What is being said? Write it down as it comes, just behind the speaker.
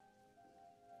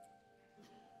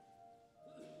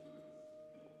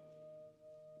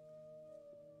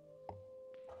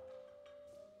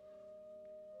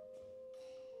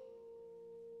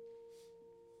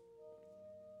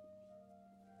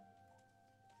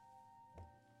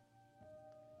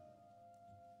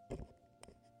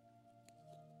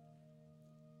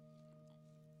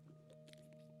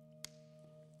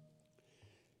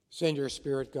Send your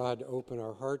Spirit, God, to open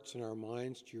our hearts and our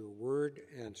minds to your word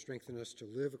and strengthen us to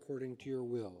live according to your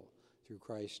will through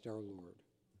Christ our Lord.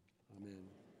 Amen.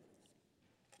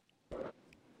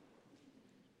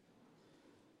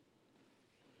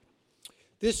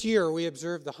 This year we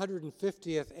observe the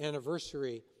 150th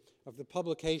anniversary of the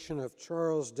publication of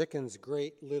Charles Dickens'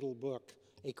 great little book,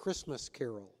 A Christmas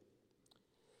Carol.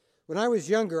 When I was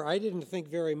younger, I didn't think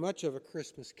very much of A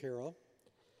Christmas Carol,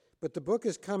 but the book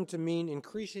has come to mean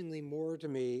increasingly more to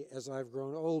me as I've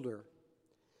grown older.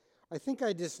 I think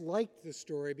I disliked the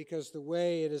story because the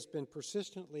way it has been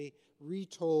persistently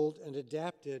retold and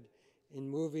adapted in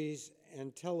movies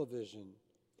and television.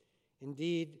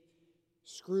 Indeed,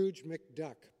 Scrooge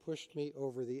McDuck pushed me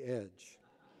over the edge.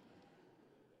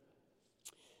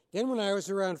 Then when I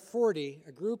was around 40,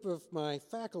 a group of my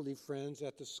faculty friends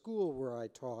at the school where I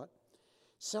taught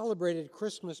celebrated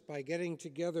Christmas by getting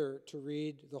together to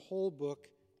read the whole book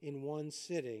in one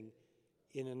sitting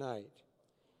in a night.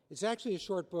 It's actually a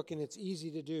short book and it's easy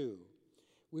to do.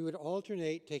 We would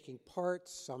alternate taking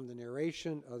parts, some the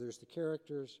narration, others the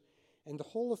characters, and the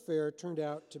whole affair turned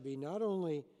out to be not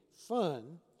only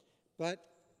fun, but,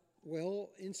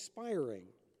 well, inspiring.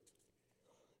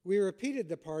 We repeated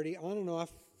the party on and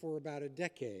off for about a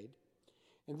decade,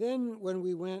 and then when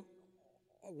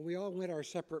we all went our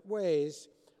separate ways,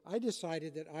 I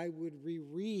decided that I would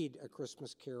reread A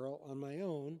Christmas Carol on my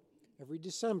own every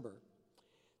December.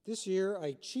 This year,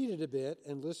 I cheated a bit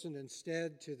and listened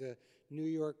instead to the New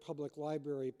York Public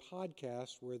Library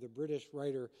podcast where the British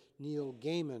writer Neil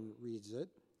Gaiman reads it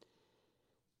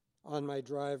on my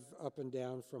drive up and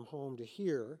down from home to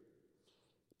here.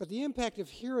 But the impact of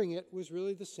hearing it was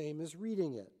really the same as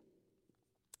reading it.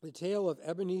 The tale of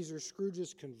Ebenezer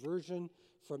Scrooge's conversion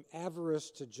from avarice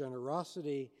to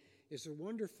generosity is a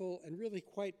wonderful and really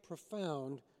quite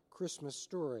profound Christmas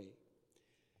story.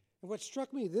 And what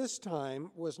struck me this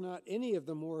time was not any of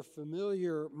the more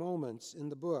familiar moments in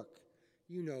the book.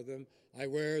 You know them. I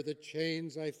wear the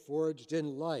chains I forged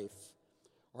in life.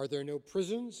 Are there no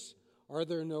prisons? Are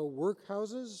there no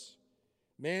workhouses?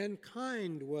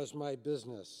 Mankind was my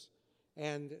business,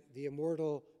 and the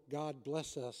immortal God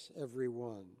bless us,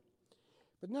 everyone.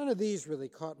 But none of these really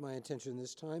caught my attention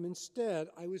this time. Instead,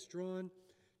 I was drawn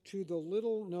to the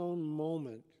little-known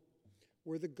moment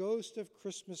where the ghost of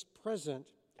Christmas present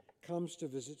comes to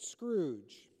visit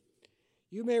Scrooge.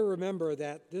 You may remember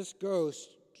that this ghost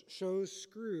shows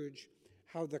Scrooge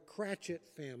how the Cratchit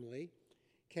family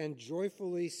can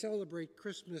joyfully celebrate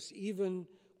Christmas even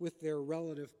with their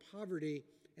relative poverty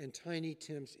and Tiny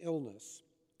Tim's illness.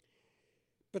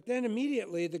 But then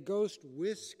immediately the ghost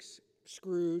whisks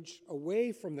Scrooge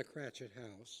away from the Cratchit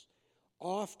house,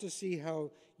 off to see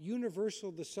how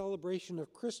universal the celebration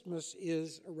of Christmas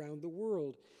is around the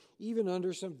world, even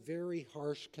under some very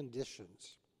harsh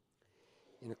conditions.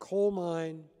 In a coal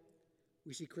mine,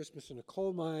 we see Christmas in a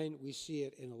coal mine, we see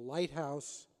it in a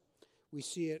lighthouse, we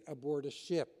see it aboard a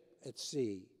ship at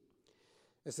sea.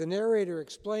 As the narrator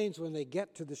explains, when they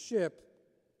get to the ship,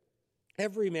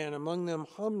 every man among them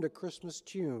hummed a Christmas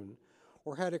tune,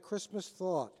 or had a Christmas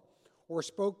thought, or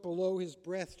spoke below his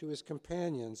breath to his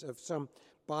companions of some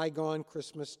bygone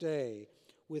Christmas day,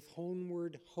 with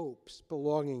homeward hopes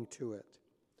belonging to it.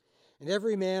 And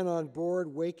every man on board,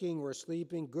 waking or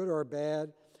sleeping, good or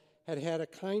bad, had had a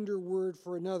kinder word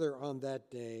for another on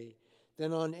that day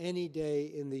than on any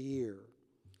day in the year,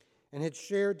 and had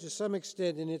shared to some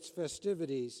extent in its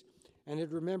festivities, and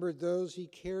had remembered those he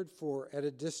cared for at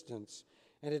a distance,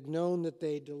 and had known that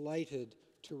they delighted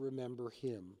to remember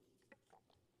him.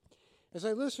 As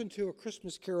I listened to A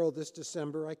Christmas Carol this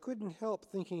December, I couldn't help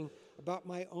thinking about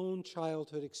my own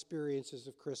childhood experiences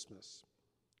of Christmas.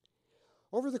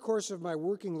 Over the course of my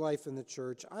working life in the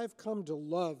church, I've come to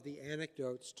love the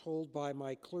anecdotes told by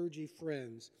my clergy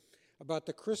friends about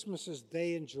the Christmases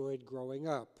they enjoyed growing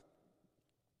up.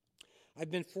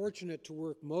 I've been fortunate to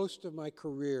work most of my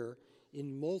career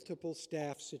in multiple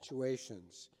staff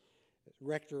situations, as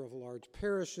rector of large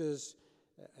parishes,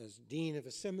 as dean of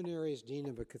a seminary, as dean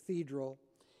of a cathedral.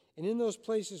 And in those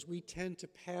places, we tend to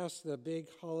pass the big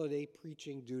holiday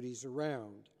preaching duties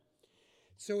around.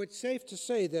 So it's safe to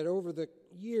say that over the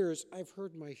years, I've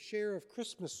heard my share of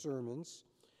Christmas sermons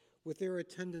with their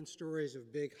attendant stories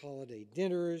of big holiday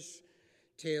dinners,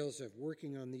 tales of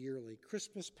working on the yearly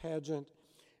Christmas pageant,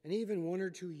 and even one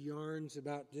or two yarns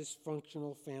about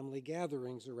dysfunctional family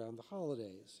gatherings around the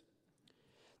holidays.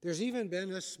 There's even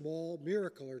been a small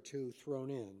miracle or two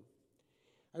thrown in.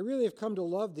 I really have come to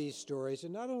love these stories,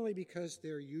 and not only because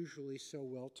they're usually so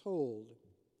well told,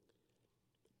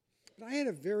 but I had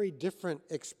a very different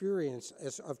experience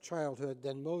of childhood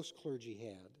than most clergy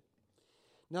had.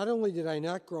 Not only did I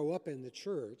not grow up in the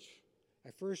church,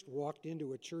 I first walked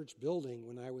into a church building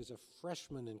when I was a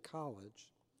freshman in college.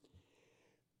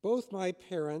 Both my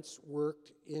parents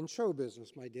worked in show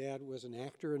business. My dad was an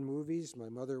actor in movies. My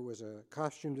mother was a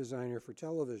costume designer for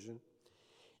television.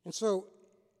 And so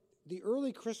the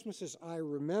early Christmases I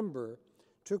remember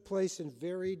took place in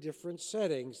very different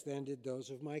settings than did those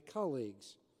of my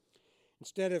colleagues.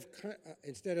 Instead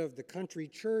of the country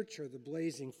church or the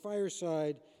blazing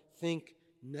fireside, think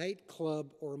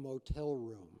nightclub or motel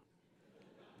room.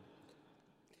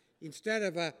 Instead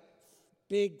of a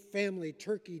big family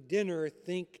turkey dinner,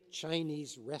 think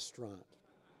Chinese restaurant.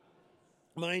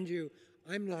 Mind you,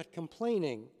 I'm not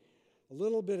complaining. A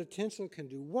little bit of tinsel can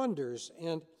do wonders,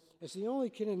 and as the only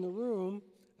kid in the room,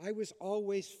 I was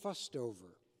always fussed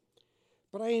over.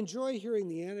 But I enjoy hearing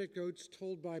the anecdotes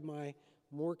told by my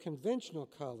more conventional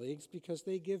colleagues because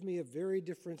they give me a very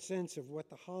different sense of what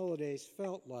the holidays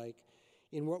felt like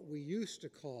in what we used to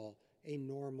call a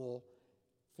normal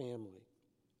family.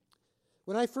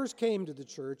 When I first came to the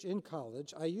church in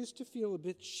college, I used to feel a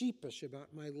bit sheepish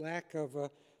about my lack of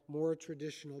a more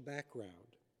traditional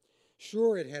background.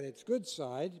 Sure, it had its good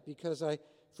side. Because I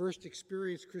first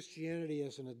experienced Christianity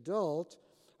as an adult,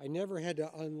 I never had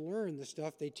to unlearn the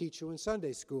stuff they teach you in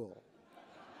Sunday school.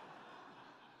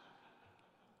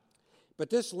 But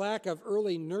this lack of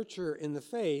early nurture in the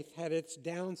faith had its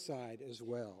downside as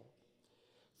well.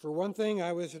 For one thing,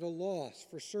 I was at a loss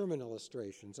for sermon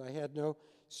illustrations. I had no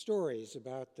stories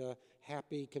about the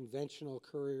happy, conventional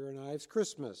Currier and Ives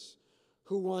Christmas.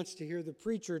 Who wants to hear the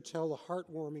preacher tell a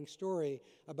heartwarming story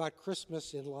about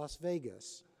Christmas in Las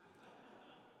Vegas?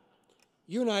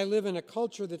 You and I live in a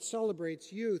culture that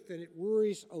celebrates youth, and it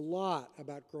worries a lot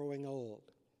about growing old.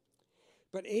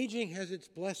 But aging has its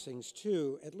blessings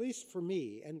too, at least for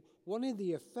me, and one of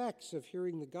the effects of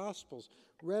hearing the Gospels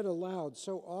read aloud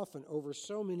so often over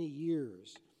so many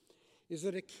years is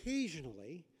that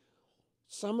occasionally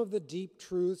some of the deep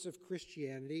truths of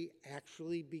Christianity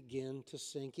actually begin to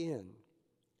sink in.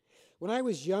 When I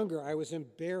was younger, I was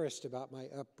embarrassed about my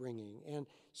upbringing, and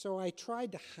so I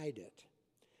tried to hide it.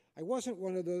 I wasn't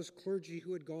one of those clergy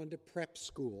who had gone to prep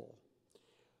school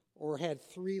or had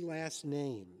 3 last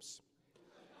names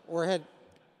or had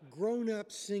grown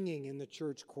up singing in the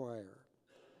church choir.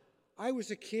 I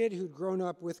was a kid who'd grown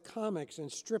up with comics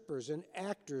and strippers and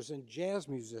actors and jazz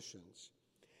musicians.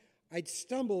 I'd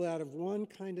stumbled out of one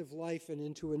kind of life and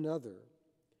into another.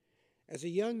 As a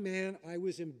young man, I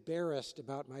was embarrassed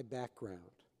about my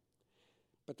background.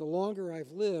 But the longer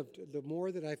I've lived, the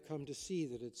more that I've come to see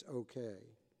that it's okay.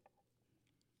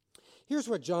 Here's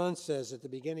what John says at the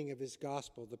beginning of his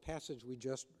gospel, the passage we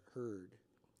just heard.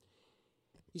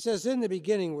 He says, "In the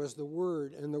beginning was the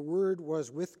Word, and the Word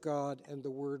was with God, and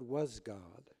the Word was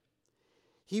God.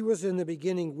 He was in the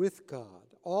beginning with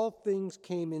God. All things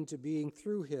came into being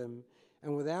through him,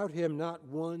 and without him not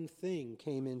one thing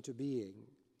came into being.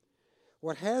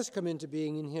 What has come into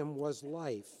being in him was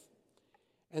life,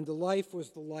 and the life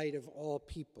was the light of all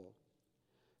people.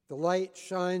 The light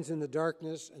shines in the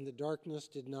darkness, and the darkness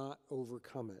did not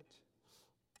overcome it."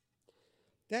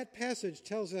 That passage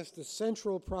tells us the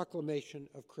central proclamation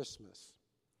of Christmas.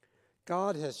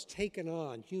 God has taken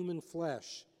on human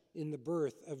flesh in the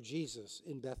birth of Jesus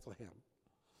in Bethlehem.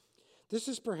 This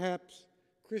is perhaps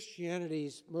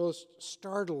Christianity's most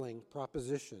startling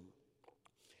proposition,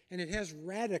 and it has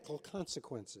radical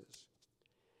consequences.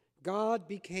 God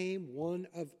became one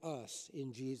of us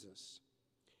in Jesus.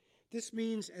 This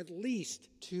means at least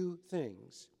 2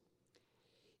 things.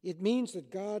 It means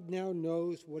that God now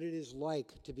knows what it is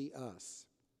like to be us.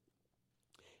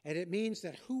 And it means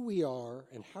that who we are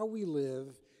and how we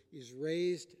live is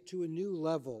raised to a new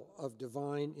level of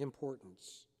divine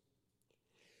importance.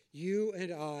 You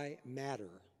and I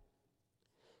matter.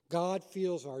 God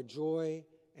feels our joy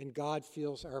and God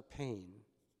feels our pain.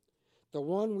 The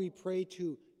one we pray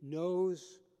to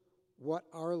knows what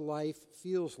our life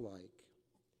feels like.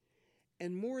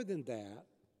 And more than that,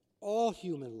 all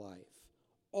human life,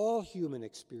 all human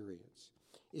experience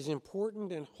is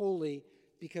important and holy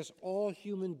because all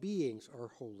human beings are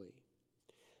holy.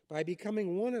 By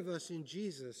becoming one of us in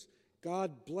Jesus,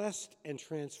 God blessed and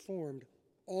transformed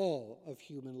all of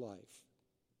human life.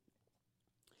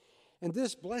 And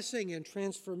this blessing and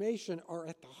transformation are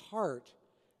at the heart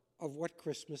of what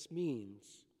Christmas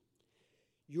means.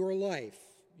 Your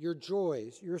life, your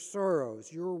joys, your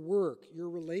sorrows, your work, your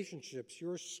relationships,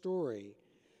 your story,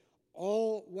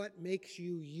 all what makes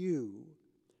you you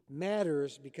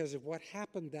matters because of what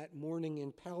happened that morning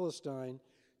in Palestine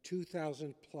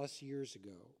 2,000 plus years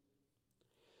ago.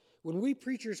 When we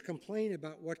preachers complain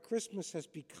about what Christmas has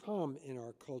become in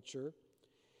our culture,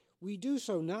 We do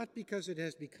so not because it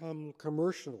has become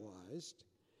commercialized.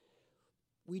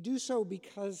 We do so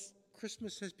because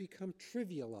Christmas has become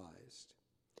trivialized.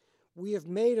 We have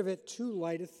made of it too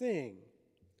light a thing.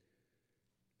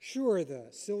 Sure, the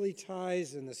silly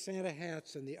ties and the Santa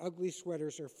hats and the ugly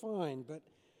sweaters are fine, but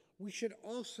we should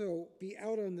also be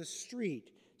out on the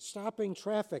street, stopping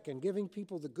traffic and giving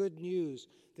people the good news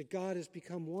that God has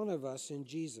become one of us in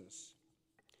Jesus,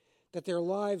 that their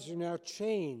lives are now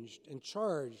changed and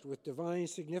charged with divine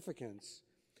significance,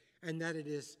 and that it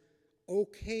is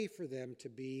okay for them to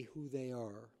be who they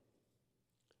are.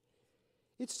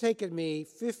 It's taken me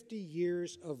 50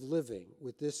 years of living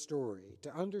with this story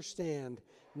to understand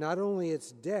not only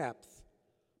its depth,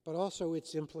 but also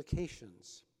its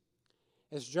implications.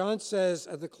 As John says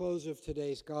at the close of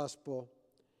today's gospel,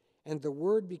 "And the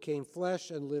Word became flesh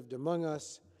and lived among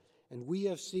us, and we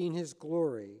have seen his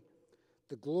glory,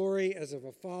 the glory as of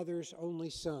a Father's only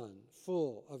Son,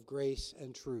 full of grace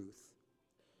and truth."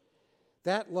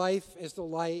 That life is the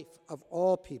life of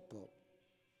all people,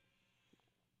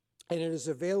 and it is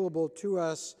available to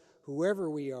us whoever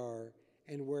we are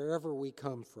and wherever we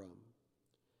come from.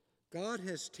 God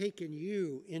has taken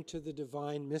you into the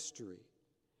divine mystery.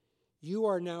 You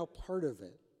are now part of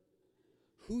it.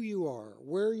 Who you are,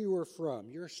 where you are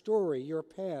from, your story, your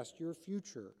past, your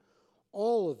future,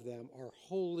 all of them are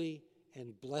holy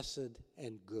and blessed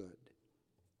and good.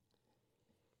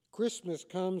 Christmas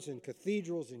comes in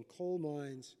cathedrals and coal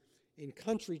mines, in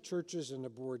country churches and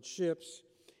aboard ships,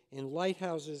 in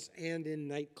lighthouses and in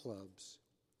nightclubs.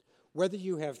 Whether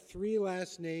you have 3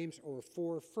 last names or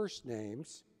 4 first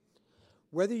names,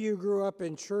 whether you grew up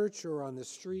in church or on the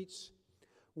streets,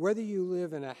 whether you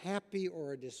live in a happy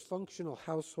or a dysfunctional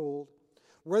household,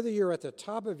 whether you're at the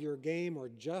top of your game or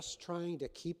just trying to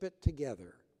keep it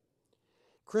together,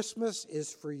 Christmas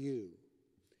is for you.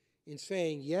 In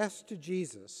saying yes to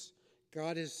Jesus,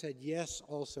 God has said yes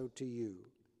also to you.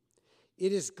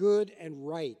 It is good and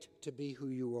right to be who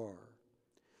you are.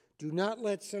 Do not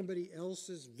let somebody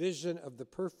else's vision of the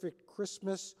perfect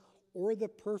Christmas or the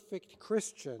perfect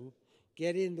Christian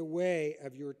get in the way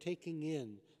of your taking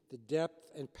in the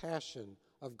depth and passion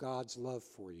of God's love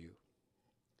for you.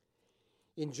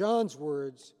 In John's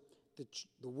words,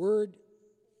 the Word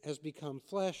has become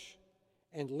flesh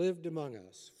and lived among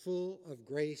us, full of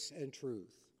grace and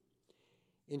truth.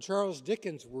 In Charles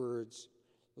Dickens' words,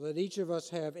 let each of us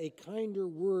have a kinder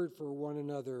word for one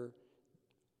another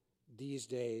these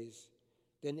days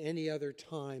than any other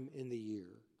time in the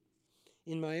year.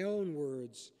 In my own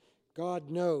words, God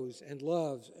knows and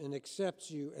loves and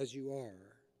accepts you as you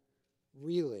are,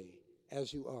 really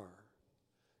as you are.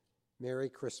 Merry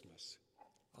Christmas.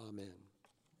 Amen.